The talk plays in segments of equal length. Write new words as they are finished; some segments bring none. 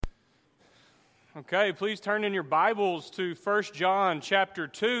Okay, please turn in your Bibles to 1 John chapter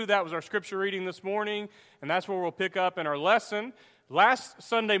 2. That was our scripture reading this morning, and that's where we'll pick up in our lesson. Last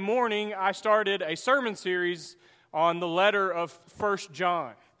Sunday morning, I started a sermon series on the letter of 1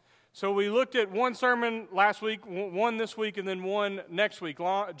 John. So we looked at one sermon last week, one this week, and then one next week.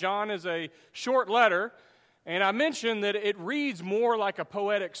 John is a short letter, and I mentioned that it reads more like a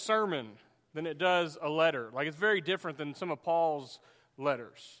poetic sermon than it does a letter. Like it's very different than some of Paul's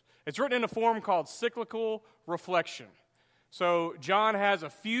letters. It's written in a form called cyclical reflection. So John has a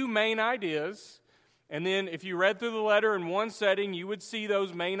few main ideas, and then if you read through the letter in one setting, you would see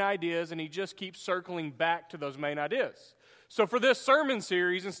those main ideas, and he just keeps circling back to those main ideas. So for this sermon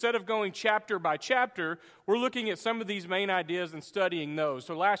series, instead of going chapter by chapter, we're looking at some of these main ideas and studying those.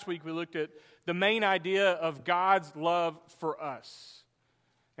 So last week we looked at the main idea of God's love for us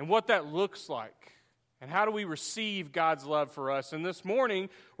and what that looks like. And how do we receive God's love for us? And this morning,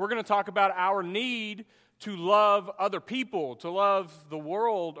 we're going to talk about our need to love other people, to love the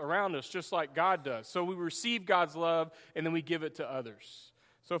world around us, just like God does. So we receive God's love, and then we give it to others.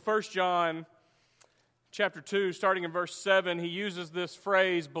 So 1 John chapter 2, starting in verse 7, he uses this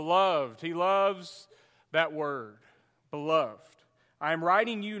phrase, beloved. He loves that word, beloved. I am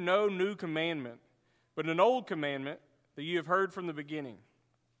writing you no new commandment, but an old commandment that you have heard from the beginning.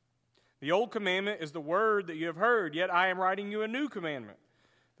 The old commandment is the word that you have heard, yet I am writing you a new commandment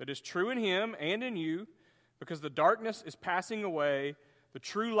that is true in him and in you, because the darkness is passing away, the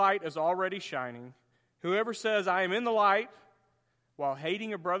true light is already shining. Whoever says, I am in the light, while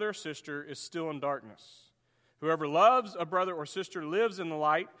hating a brother or sister is still in darkness. Whoever loves a brother or sister lives in the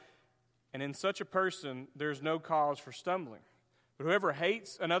light, and in such a person there is no cause for stumbling. But whoever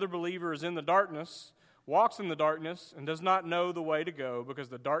hates another believer is in the darkness, walks in the darkness, and does not know the way to go, because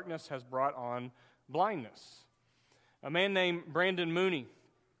the darkness has brought on blindness. A man named Brandon Mooney,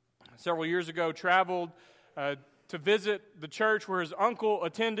 several years ago, traveled to visit the church where his uncle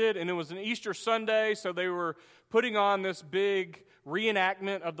attended, and it was an Easter Sunday, so they were putting on this big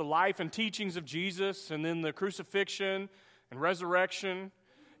reenactment of the life and teachings of Jesus, and then the crucifixion and resurrection.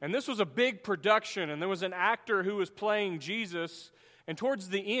 And this was a big production, and there was an actor who was playing Jesus, and towards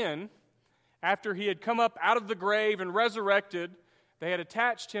the end, after he had come up out of the grave and resurrected, they had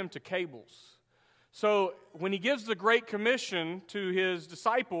attached him to cables. So when he gives the Great Commission to his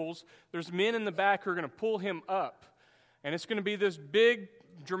disciples, there's men in the back who are going to pull him up. And it's going to be this big,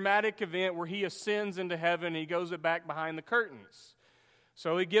 dramatic event where he ascends into heaven and he goes back behind the curtains.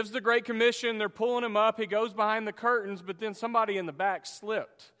 So he gives the Great Commission, they're pulling him up, he goes behind the curtains, but then somebody in the back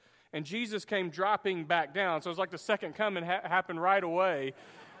slipped. And Jesus came dropping back down. So it's like the second coming happened right away.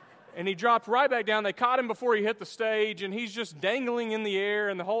 And he dropped right back down. They caught him before he hit the stage, and he's just dangling in the air,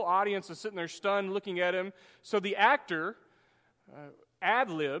 and the whole audience is sitting there stunned looking at him. So the actor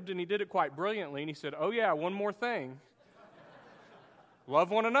ad-libbed, and he did it quite brilliantly, and he said, oh yeah, one more thing. Love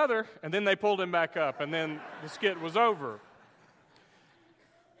one another. And then they pulled him back up, and then the skit was over.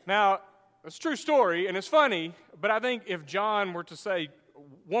 Now, it's a true story, and it's funny, but I think if John were to say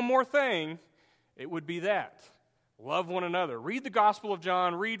one more thing, it would be that. Love one another. Read the Gospel of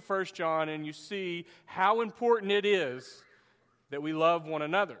John, read 1 John, and you see how important it is that we love one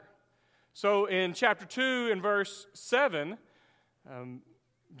another. So in chapter 2 and verse 7,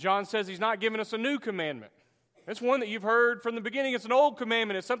 John says he's not giving us a new commandment. It's one that you've heard from the beginning. It's an old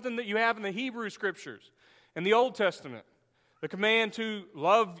commandment. It's something that you have in the Hebrew Scriptures, in the Old Testament. The command to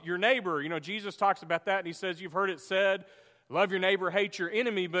love your neighbor. You know, Jesus talks about that, and he says, you've heard it said, love your neighbor, hate your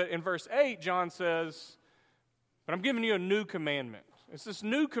enemy. But in verse 8, John says, but I'm giving you a new commandment. It's this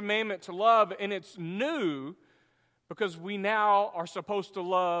new commandment to love, and it's new because we now are supposed to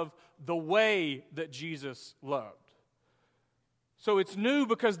love the way that Jesus loved. So it's new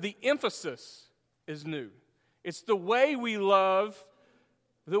because the emphasis is new. It's the way we love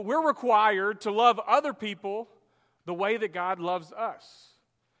that we're required to love other people the way that God loves us.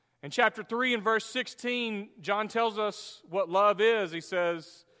 In chapter 3 and verse 16, John tells us what love is. He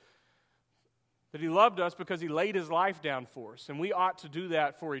says that he loved us because he laid his life down for us, and we ought to do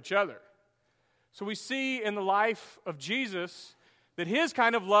that for each other. So we see in the life of Jesus that his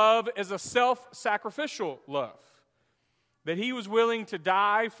kind of love is a self-sacrificial love, that he was willing to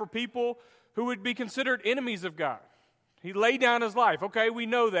die for people who would be considered enemies of God. He laid down his life. Okay, we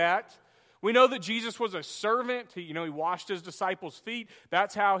know that. We know that Jesus was a servant. He washed his disciples' feet.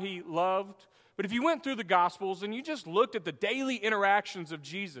 That's how he loved. But if you went through the Gospels and you just looked at the daily interactions of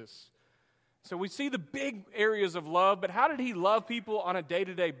Jesus, so we see the big areas of love, but how did he love people on a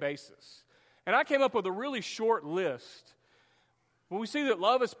day-to-day basis? And I came up with a really short list. Well, we see that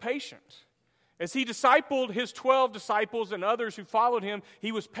love is patient. As he discipled his 12 disciples and others who followed him,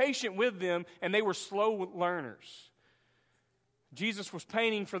 he was patient with them, and they were slow learners. Jesus was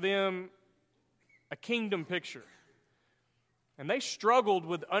painting for them a kingdom picture. And they struggled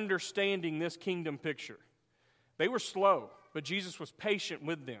with understanding this kingdom picture. They were slow, but Jesus was patient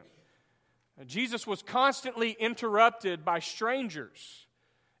with them. Jesus was constantly interrupted by strangers,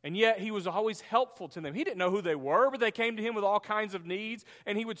 and yet he was always helpful to them. He didn't know who they were, but they came to him with all kinds of needs,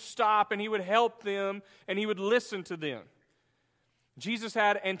 and he would stop, and he would help them, and he would listen to them. Jesus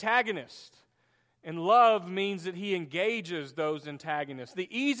had antagonists, and love means that he engages those antagonists. The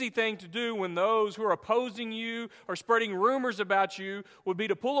easy thing to do when those who are opposing you or spreading rumors about you would be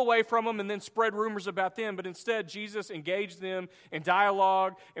to pull away from them and then spread rumors about them. But instead, Jesus engaged them in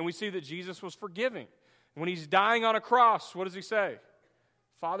dialogue, and we see that Jesus was forgiving. When he's dying on a cross, what does he say?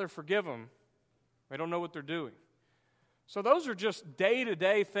 Father, forgive them. They don't know what they're doing. So those are just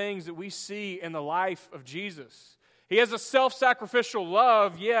day-to-day things that we see in the life of Jesus. He has a self-sacrificial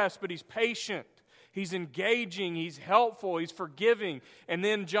love, yes, but he's patient. He's engaging, he's helpful, he's forgiving. And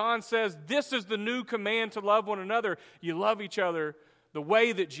then John says, this is the new command to love one another. You love each other the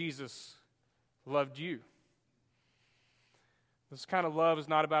way that Jesus loved you. This kind of love is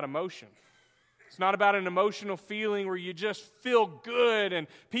not about emotion. It's not about an emotional feeling where you just feel good and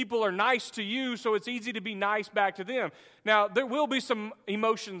people are nice to you, so it's easy to be nice back to them. Now, there will be some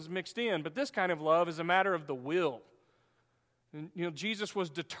emotions mixed in, but this kind of love is a matter of the will. And, Jesus was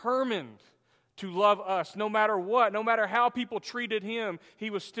determined to love us no matter what, no matter how people treated him, he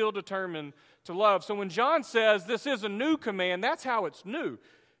was still determined to love. So when John says this is a new command, that's how it's new.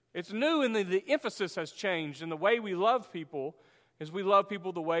 It's new and the emphasis has changed, and the way we love people is we love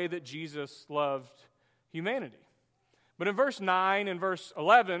people the way that Jesus loved humanity. But in verse 9 and verse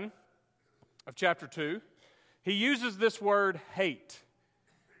 11 of chapter 2, he uses this word hate.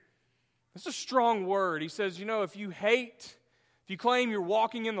 It's a strong word. He says, if you hate, if you claim you're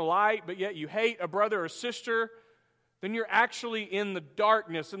walking in the light, but yet you hate a brother or sister, then you're actually in the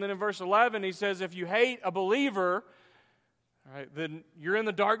darkness. And then in verse 11, he says, if you hate a believer, all right, then you're in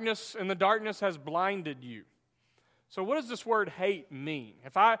the darkness, and the darkness has blinded you. So what does this word hate mean?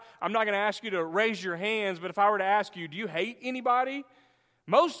 I'm not going to ask you to raise your hands, but if I were to ask you, do you hate anybody?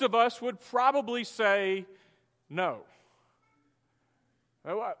 Most of us would probably say no.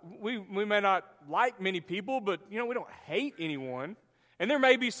 We may not like many people, but we don't hate anyone. And there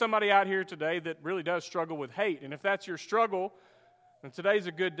may be somebody out here today that really does struggle with hate. And if that's your struggle, then today's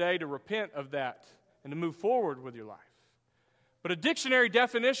a good day to repent of that and to move forward with your life. But a dictionary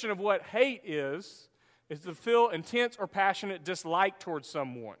definition of what hate is to feel intense or passionate dislike towards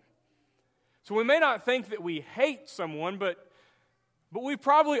someone. So we may not think that we hate someone, but we've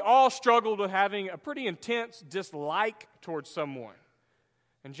probably all struggled with having a pretty intense dislike towards someone.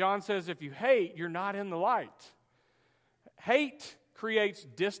 And John says if you hate, you're not in the light. Hate creates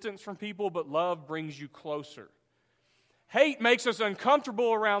distance from people, but love brings you closer. Hate makes us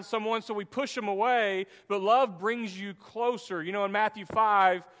uncomfortable around someone, so we push them away, but love brings you closer. In Matthew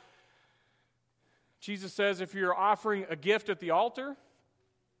 5, Jesus says if you're offering a gift at the altar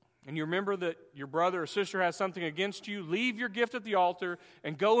and you remember that your brother or sister has something against you, leave your gift at the altar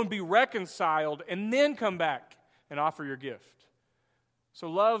and go and be reconciled and then come back and offer your gift.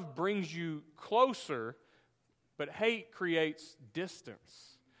 So love brings you closer, but hate creates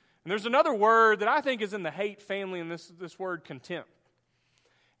distance. And there's another word that I think is in the hate family, and this word contempt.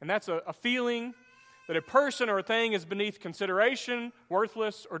 And that's a feeling that a person or a thing is beneath consideration,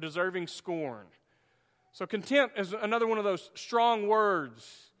 worthless, or deserving scorn. So contempt is another one of those strong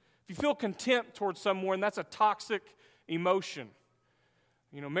words. If you feel contempt towards someone, that's a toxic emotion.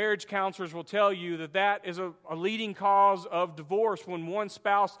 Marriage counselors will tell you that is a leading cause of divorce when one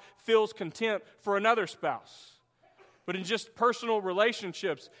spouse feels contempt for another spouse. But in just personal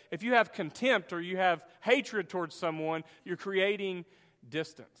relationships, if you have contempt or you have hatred towards someone, you're creating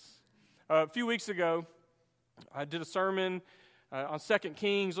distance. A few weeks ago, I did a sermon on 2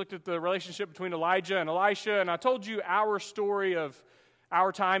 Kings, looked at the relationship between Elijah and Elisha, and I told you our story of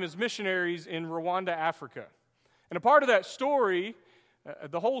our time as missionaries in Rwanda, Africa. And a part of that story,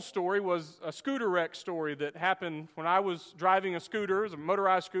 the whole story, was a scooter wreck story that happened when I was driving a scooter. It was a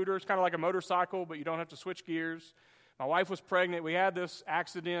motorized scooter. It's kind of like a motorcycle, but you don't have to switch gears. My wife was pregnant. We had this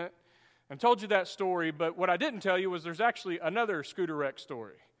accident. I told you that story, but what I didn't tell you was there's actually another scooter wreck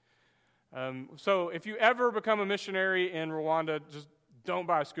story. So if you ever become a missionary in Rwanda, just don't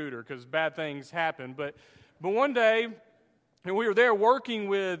buy a scooter because bad things happen. But one day, and we were there working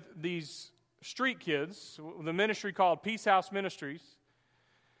with these street kids, the ministry called Peace House Ministries.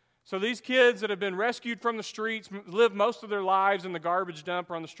 So these kids that have been rescued from the streets, lived most of their lives in the garbage dump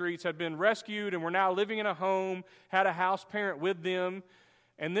or on the streets, had been rescued and were now living in a home, had a house parent with them.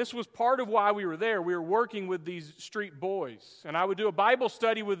 And this was part of why we were there. We were working with these street boys. And I would do a Bible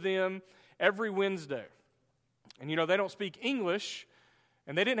study with them every Wednesday. And they don't speak English,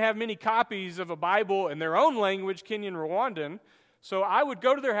 and they didn't have many copies of a Bible in their own language, Kenyan Rwandan. So I would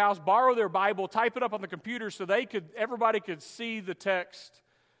go to their house, borrow their Bible, type it up on the computer so everybody could see the text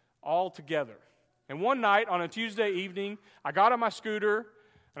all together. And one night on a Tuesday evening, I got on my scooter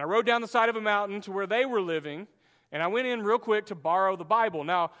and I rode down the side of a mountain to where they were living, and I went in real quick to borrow the Bible.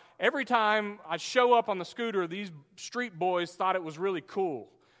 Now, every time I show up on the scooter, these street boys thought it was really cool.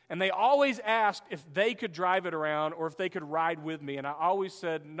 And they always asked if they could drive it around or if they could ride with me. And I always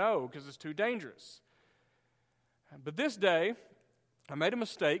said no, because it's too dangerous. But this day, I made a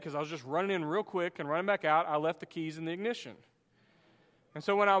mistake because I was just running in real quick and running back out. I left the keys in the ignition. And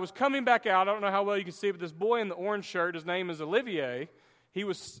so when I was coming back out, I don't know how well you can see it, but this boy in the orange shirt, his name is Olivier, he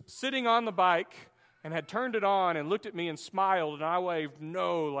was sitting on the bike and had turned it on and looked at me and smiled, and I waved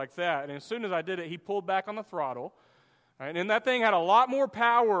no like that. And as soon as I did it, he pulled back on the throttle. Right? And that thing had a lot more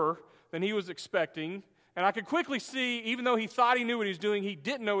power than he was expecting. And I could quickly see, even though he thought he knew what he was doing, he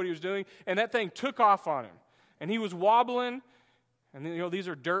didn't know what he was doing, and that thing took off on him. And he was wobbling, and then, these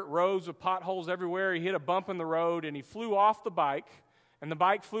are dirt roads with potholes everywhere. He hit a bump in the road, and he flew off the bike, and the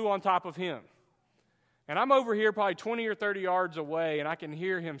bike flew on top of him. And I'm over here probably 20 or 30 yards away, and I can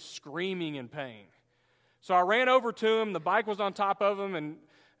hear him screaming in pain. So I ran over to him. The bike was on top of him, and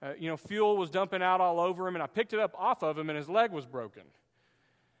fuel was dumping out all over him, and I picked it up off of him, and his leg was broken.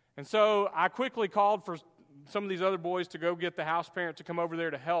 And so I quickly called for some of these other boys to go get the house parent to come over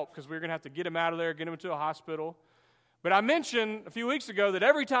there to help, because we were going to have to get him out of there, get him into a hospital. But I mentioned a few weeks ago that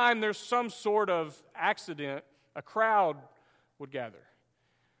every time there's some sort of accident, a crowd would gather.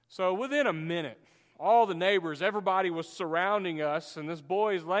 So within a minute, all the neighbors, everybody was surrounding us, and this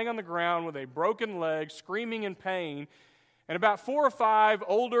boy is laying on the ground with a broken leg, screaming in pain, and about 4 or 5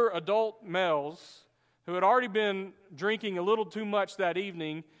 older adult males who had already been drinking a little too much that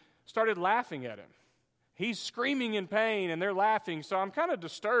evening started laughing at him. He's screaming in pain, and they're laughing, so I'm kind of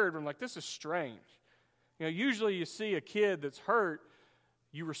disturbed. I'm like, this is strange. Usually you see a kid that's hurt,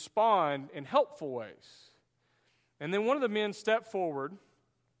 you respond in helpful ways. And then one of the men stepped forward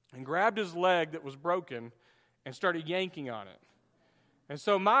and grabbed his leg that was broken and started yanking on it. And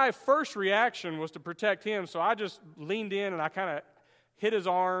so my first reaction was to protect him, so I just leaned in and I kind of hit his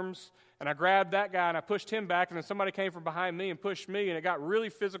arms, and I grabbed that guy and I pushed him back, and then somebody came from behind me and pushed me, and it got really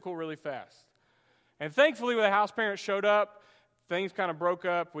physical really fast. And thankfully, when the house parents showed up, things kind of broke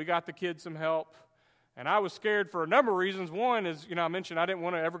up. We got the kids some help. And I was scared for a number of reasons. One is, I mentioned I didn't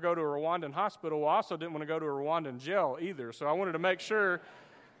want to ever go to a Rwandan hospital. Well, I also didn't want to go to a Rwandan jail either. So I wanted to make sure,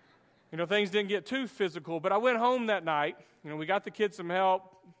 things didn't get too physical. But I went home that night. We got the kids some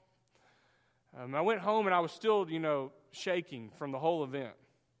help. I went home and I was still, shaking from the whole event.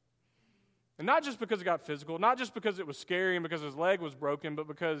 And not just because it got physical, not just because it was scary and because his leg was broken, but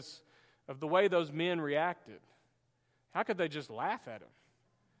because of the way those men reacted. How could they just laugh at him?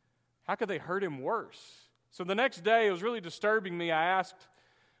 How could they hurt him worse? So the next day, it was really disturbing me. I asked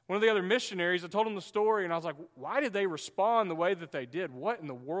one of the other missionaries, I told him the story, and I was like, why did they respond the way that they did? What in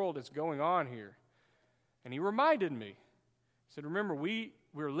the world is going on here? And he reminded me. He said, remember,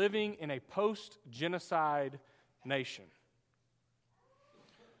 we're living in a post-genocide nation.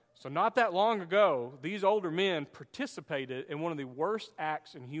 So not that long ago, these older men participated in one of the worst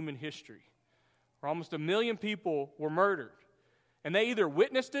acts in human history, where almost 1 million people were murdered. And they either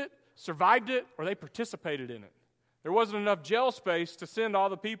witnessed it, survived it, or they participated in it. There wasn't enough jail space to send all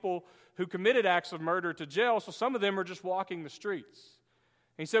the people who committed acts of murder to jail, so some of them are just walking the streets.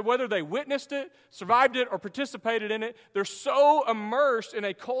 And he said whether they witnessed it, survived it, or participated in it, they're so immersed in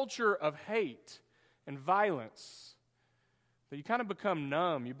a culture of hate and violence that you kind of become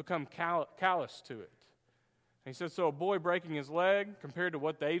numb, you become callous to it. And he said, so a boy breaking his leg, compared to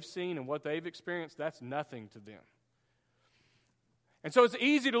what they've seen and what they've experienced, that's nothing to them. And so it's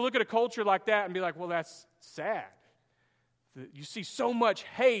easy to look at a culture like that and be like, well, that's sad. You see so much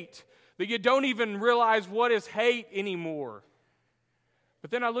hate that you don't even realize what is hate anymore. But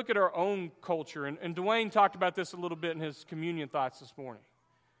then I look at our own culture, and Dwayne talked about this a little bit in his communion thoughts this morning.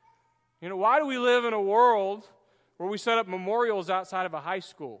 Why do we live in a world where we set up memorials outside of a high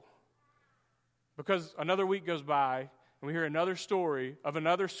school? Because another week goes by, and we hear another story of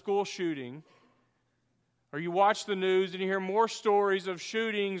another school shooting, Or you watch the news and you hear more stories of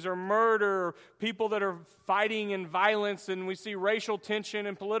shootings or murder, or people that are fighting in violence, and we see racial tension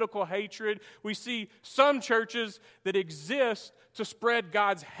and political hatred. We see some churches that exist to spread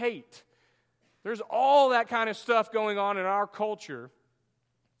God's hate. There's all that kind of stuff going on in our culture.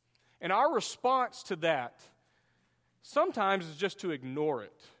 And our response to that sometimes is just to ignore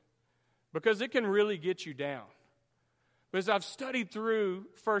it, because it can really get you down. But as I've studied through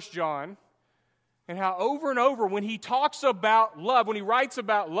 1 John, and how over and over when he talks about love, when he writes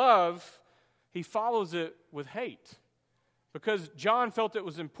about love, he follows it with hate. Because John felt it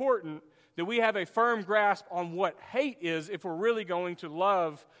was important that we have a firm grasp on what hate is if we're really going to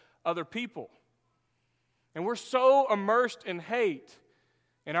love other people. And we're so immersed in hate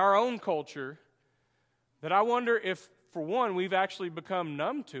in our own culture that I wonder if, for one, we've actually become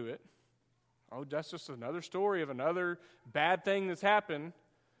numb to it. Oh, that's just another story of another bad thing that's happened.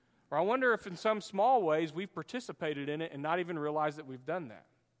 Or I wonder if in some small ways we've participated in it and not even realized that we've done that.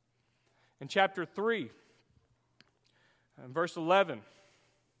 In chapter 3, verse 11,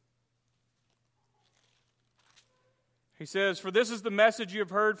 he says, "For this is the message you have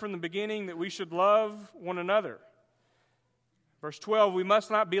heard from the beginning, that we should love one another." Verse 12, "We must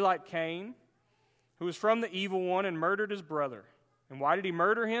not be like Cain, who was from the evil one and murdered his brother. And why did he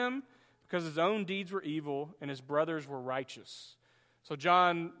murder him? Because his own deeds were evil and his brothers were righteous." So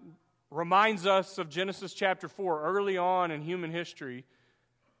John reminds us of Genesis chapter 4. Early on in human history,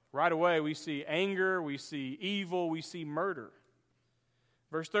 right away we see anger, we see evil, we see murder.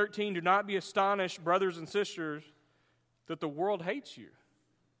 Verse 13, "Do not be astonished, brothers and sisters, that the world hates you."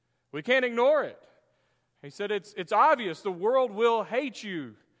 We can't ignore it. He said it's obvious. The world will hate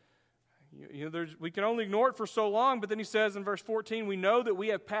you. We can only ignore it for so long, but then he says in verse 14, "We know that we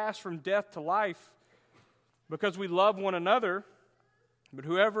have passed from death to life because we love one another. But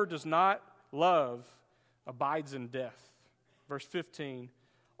whoever does not love abides in death." Verse 15,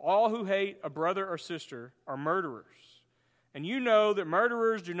 "All who hate a brother or sister are murderers. And you know that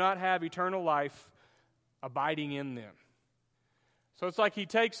murderers do not have eternal life abiding in them." So it's like he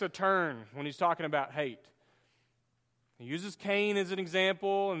takes a turn when he's talking about hate. He uses Cain as an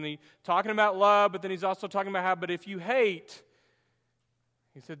example, and he's talking about love, but then he's also talking about how, but if you hate,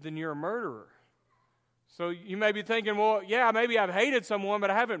 he said, then you're a murderer. So you may be thinking, well, yeah, maybe I've hated someone,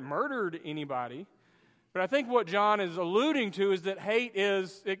 but I haven't murdered anybody. But I think what John is alluding to is that hate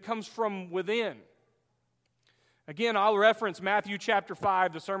it comes from within. Again, I'll reference Matthew chapter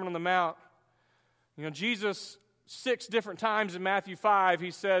 5, the Sermon on the Mount. Jesus, 6 different times in Matthew 5, he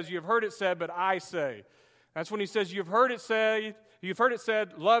says, "You have heard it said, but I say." That's when he says, you've heard it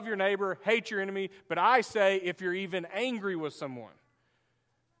said, love your neighbor, hate your enemy, but I say, if you're even angry with someone.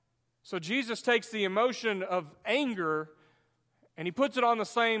 So Jesus takes the emotion of anger and he puts it on the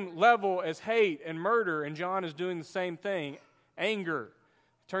same level as hate and murder, and John is doing the same thing. Anger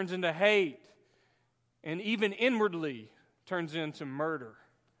turns into hate, and even inwardly turns into murder.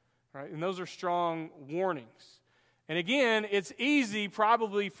 Right? And those are strong warnings. And again, it's easy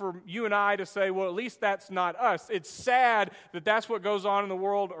probably for you and I to say, well, at least that's not us. It's sad that that's what goes on in the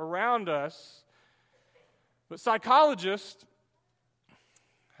world around us. But psychologists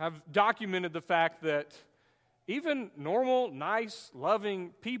have documented the fact that even normal, nice,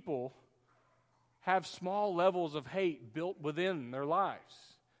 loving people have small levels of hate built within their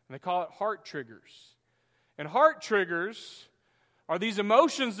lives. And they call it heart triggers. And heart triggers are these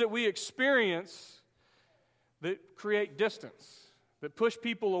emotions that we experience that create distance, that push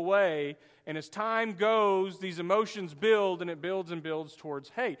people away. And as time goes, these emotions build, and it builds and builds towards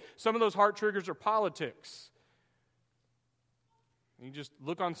hate. Some of those heart triggers are politics. You just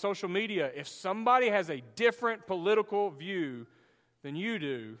look on social media. If somebody has a different political view than you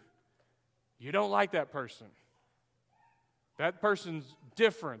do, you don't like that person. That person's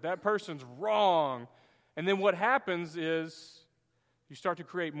different. That person's wrong. And then what happens is you start to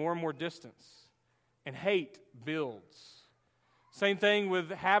create more and more distance, and hate builds. Same thing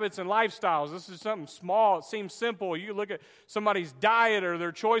with habits and lifestyles. This is something small. It seems simple. You look at somebody's diet or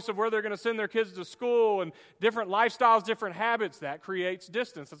their choice of where they're going to send their kids to school, and different lifestyles, different habits, that creates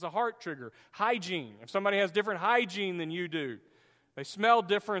distance. That's a heart trigger. Hygiene. If somebody has different hygiene than you do, they smell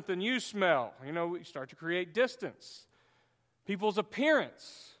different than you smell, we start to create distance. People's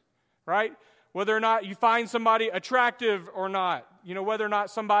appearance, right? Whether or not you find somebody attractive or not, whether or not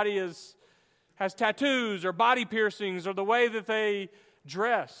somebody has tattoos or body piercings or the way that they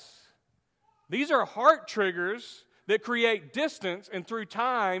dress. These are heart triggers that create distance, and through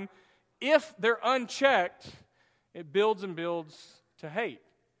time, if they're unchecked, it builds and builds to hate.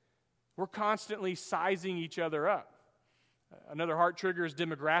 We're constantly sizing each other up. Another heart trigger is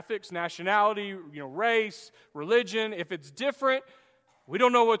demographics, nationality, race, religion. If it's different, we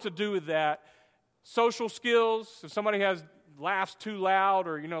don't know what to do with that. Social skills, if somebody laughs too loud,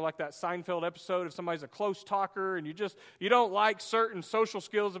 or like that Seinfeld episode, if somebody's a close talker and you don't like certain social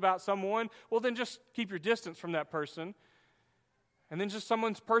skills about someone, well, then just keep your distance from that person. And then just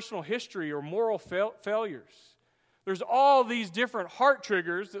someone's personal history or moral failures. There's all these different heart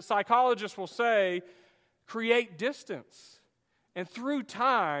triggers that psychologists will say create distance. And through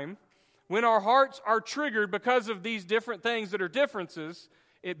time, when our hearts are triggered because of these different things that are differences,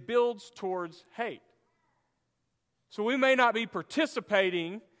 it builds towards hate. So we may not be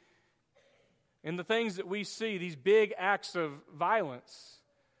participating in the things that we see, these big acts of violence.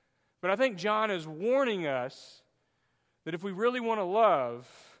 But I think John is warning us that if we really want to love,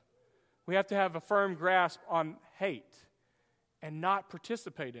 we have to have a firm grasp on hate and not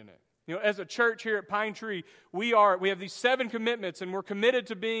participate in it. As a church here at Pine Tree, we have these 7 commitments, and we're committed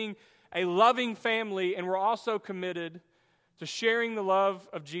to being a loving family, and we're also committed to sharing the love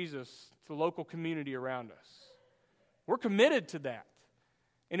of Jesus to the local community around us. We're committed to that.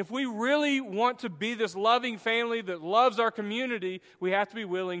 And if we really want to be this loving family that loves our community, we have to be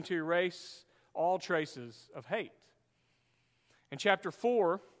willing to erase all traces of hate. In chapter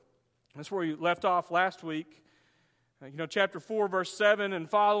 4, that's where we left off last week. Chapter 4, verse 7 and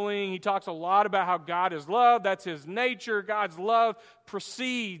following, he talks a lot about how God is love. That's his nature. God's love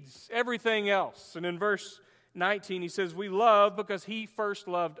precedes everything else. And in verse 19, he says, we love because he first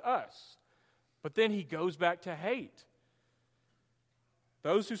loved us. But then he goes back to hate.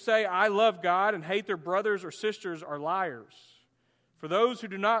 Those who say, I love God, and hate their brothers or sisters are liars. For those who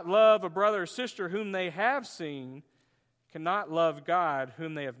do not love a brother or sister whom they have seen cannot love God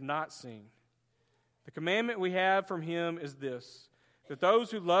whom they have not seen. The commandment we have from him is this, that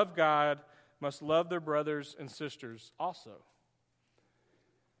those who love God must love their brothers and sisters also.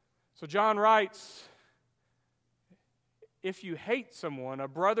 So John writes, if you hate someone, a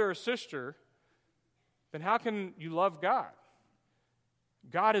brother or sister, then how can you love God?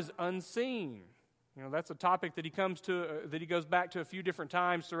 God is unseen. That's a topic that he goes back to a few different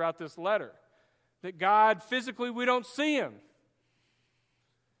times throughout this letter. That God, physically, we don't see him.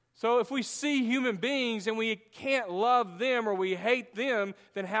 So if we see human beings and we can't love them or we hate them,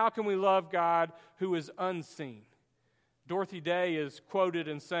 then how can we love God who is unseen? Dorothy Day is quoted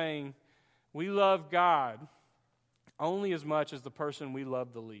in saying, we love God only as much as the person we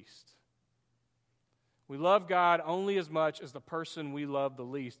love the least. We love God only as much as the person we love the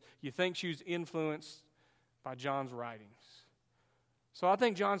least. You think she was influenced by John's writings. So I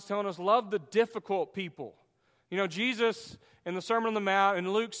think John's telling us, love the difficult people. Jesus in the Sermon on the Mount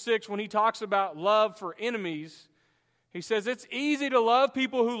in Luke 6, when he talks about love for enemies, he says it's easy to love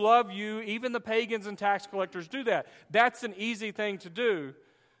people who love you. Even the pagans and tax collectors do that. That's an easy thing to do.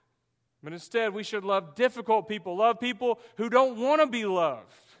 But instead, we should love difficult people. Love people who don't want to be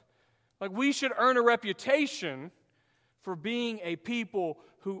loved. Like we should earn a reputation for being a people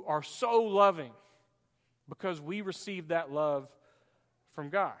who are so loving because we receive that love from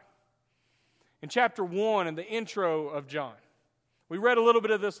God. In chapter 1, in the intro of John, we read a little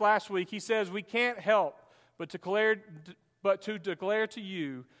bit of this last week. He says, we can't help but to declare to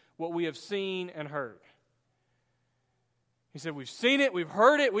you what we have seen and heard. He said, we've seen it, we've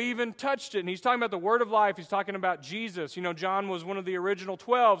heard it, we even touched it. And he's talking about the word of life. He's talking about Jesus. John was one of the original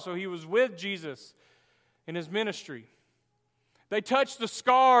 12, so he was with Jesus in his ministry. They touched the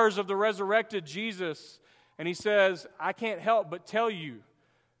scars of the resurrected Jesus. And he says, I can't help but tell you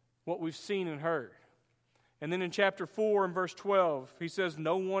what we've seen and heard. And then in chapter 4 and verse 12, he says,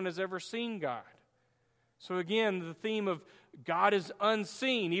 no one has ever seen God. So again, the theme of God is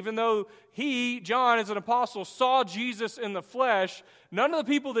unseen. Even though he, John, as an apostle, saw Jesus in the flesh, none of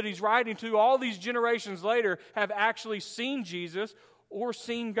the people that he's writing to all these generations later have actually seen Jesus or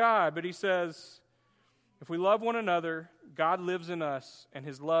seen God. But he says, if we love one another, God lives in us, and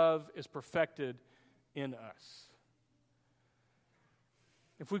his love is perfected in us.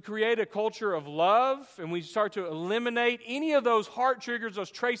 If we create a culture of love and we start to eliminate any of those heart triggers, those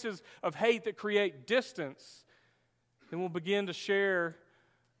traces of hate that create distance, then we'll begin to share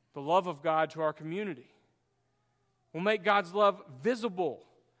the love of God to our community. We'll make God's love visible.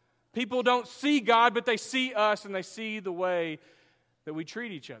 People don't see God, but they see us and they see the way that we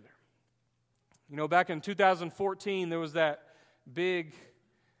treat each other. Back in 2014, there was that big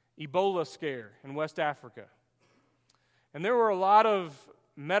Ebola scare in West Africa. And there were a lot of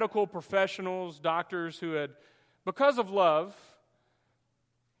medical professionals, doctors who had, because of love,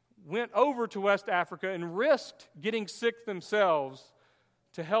 went over to West Africa and risked getting sick themselves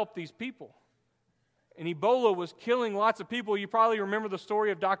to help these people. And Ebola was killing lots of people. You probably remember the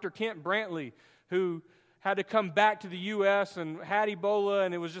story of Dr. Kent Brantley, who had to come back to the U.S. and had Ebola,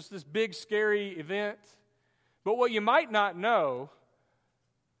 and it was just this big, scary event. But what you might not know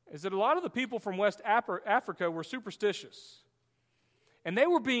is that a lot of the people from West Africa were superstitious. And they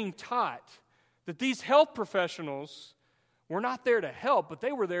were being taught that these health professionals were not there to help, but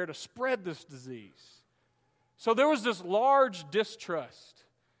they were there to spread this disease. So there was this large distrust.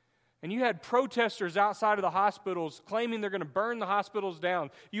 And you had protesters outside of the hospitals claiming they're going to burn the hospitals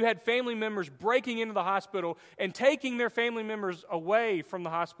down. You had family members breaking into the hospital and taking their family members away from the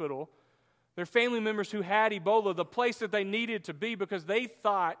hospital, their family members who had Ebola, the place that they needed to be, because they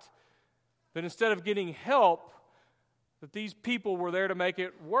thought that instead of getting help, that these people were there to make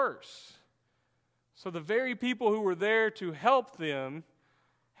it worse. So the very people who were there to help them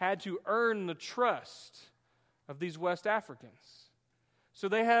had to earn the trust of these West Africans. So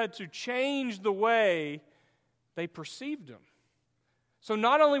they had to change the way they perceived them. So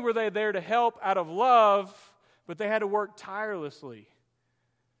not only were they there to help out of love, but they had to work tirelessly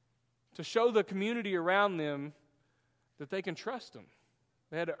to show the community around them that they can trust them.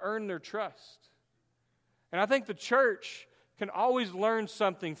 They had to earn their trust. And I think the church can always learn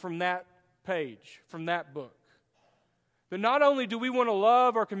something from that page, from that book. That not only do we want to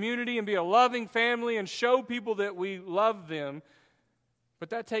love our community and be a loving family and show people that we love them, but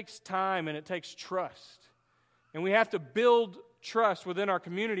that takes time and it takes trust. And we have to build trust within our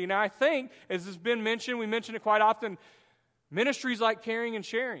community. Now I think, as has been mentioned, we mention it quite often, ministries like Caring and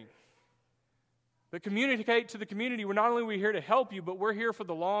Sharing that communicate to the community, we're not only here to help you, but we're here for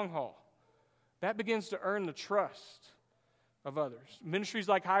the long haul. That begins to earn the trust of others. Ministries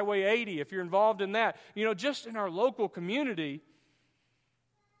like Highway 80, if you're involved in that, just in our local community,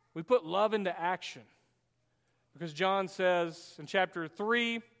 we put love into action. Because John says in chapter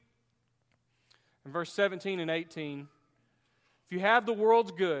 3, in verse 17 and 18, if you have the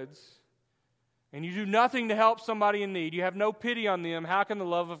world's goods and you do nothing to help somebody in need, you have no pity on them, how can the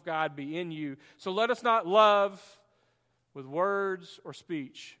love of God be in you? So let us not love with words or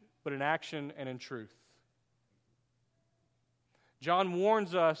speech, but in action and in truth. John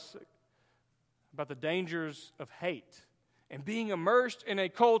warns us about the dangers of hate and being immersed in a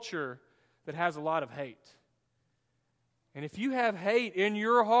culture that has a lot of hate. And if you have hate in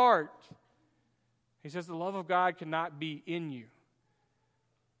your heart, he says the love of God cannot be in you.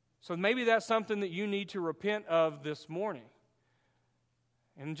 So maybe that's something that you need to repent of this morning.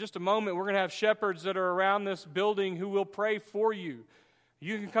 In just a moment, we're going to have shepherds that are around this building who will pray for you.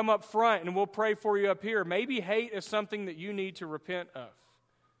 You can come up front and we'll pray for you up here. Maybe hate is something that you need to repent of.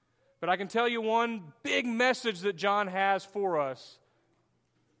 But I can tell you one big message that John has for us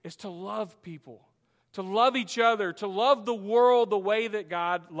is to love people, to love each other, to love the world the way that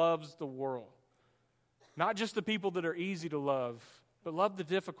God loves the world. Not just the people that are easy to love, but love the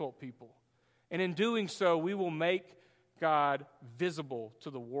difficult people. And in doing so, we will make God visible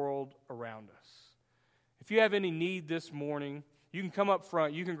to the world around us. If you have any need this morning, you can come up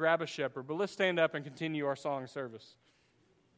front, you can grab a shepherd, but let's stand up and continue our song service.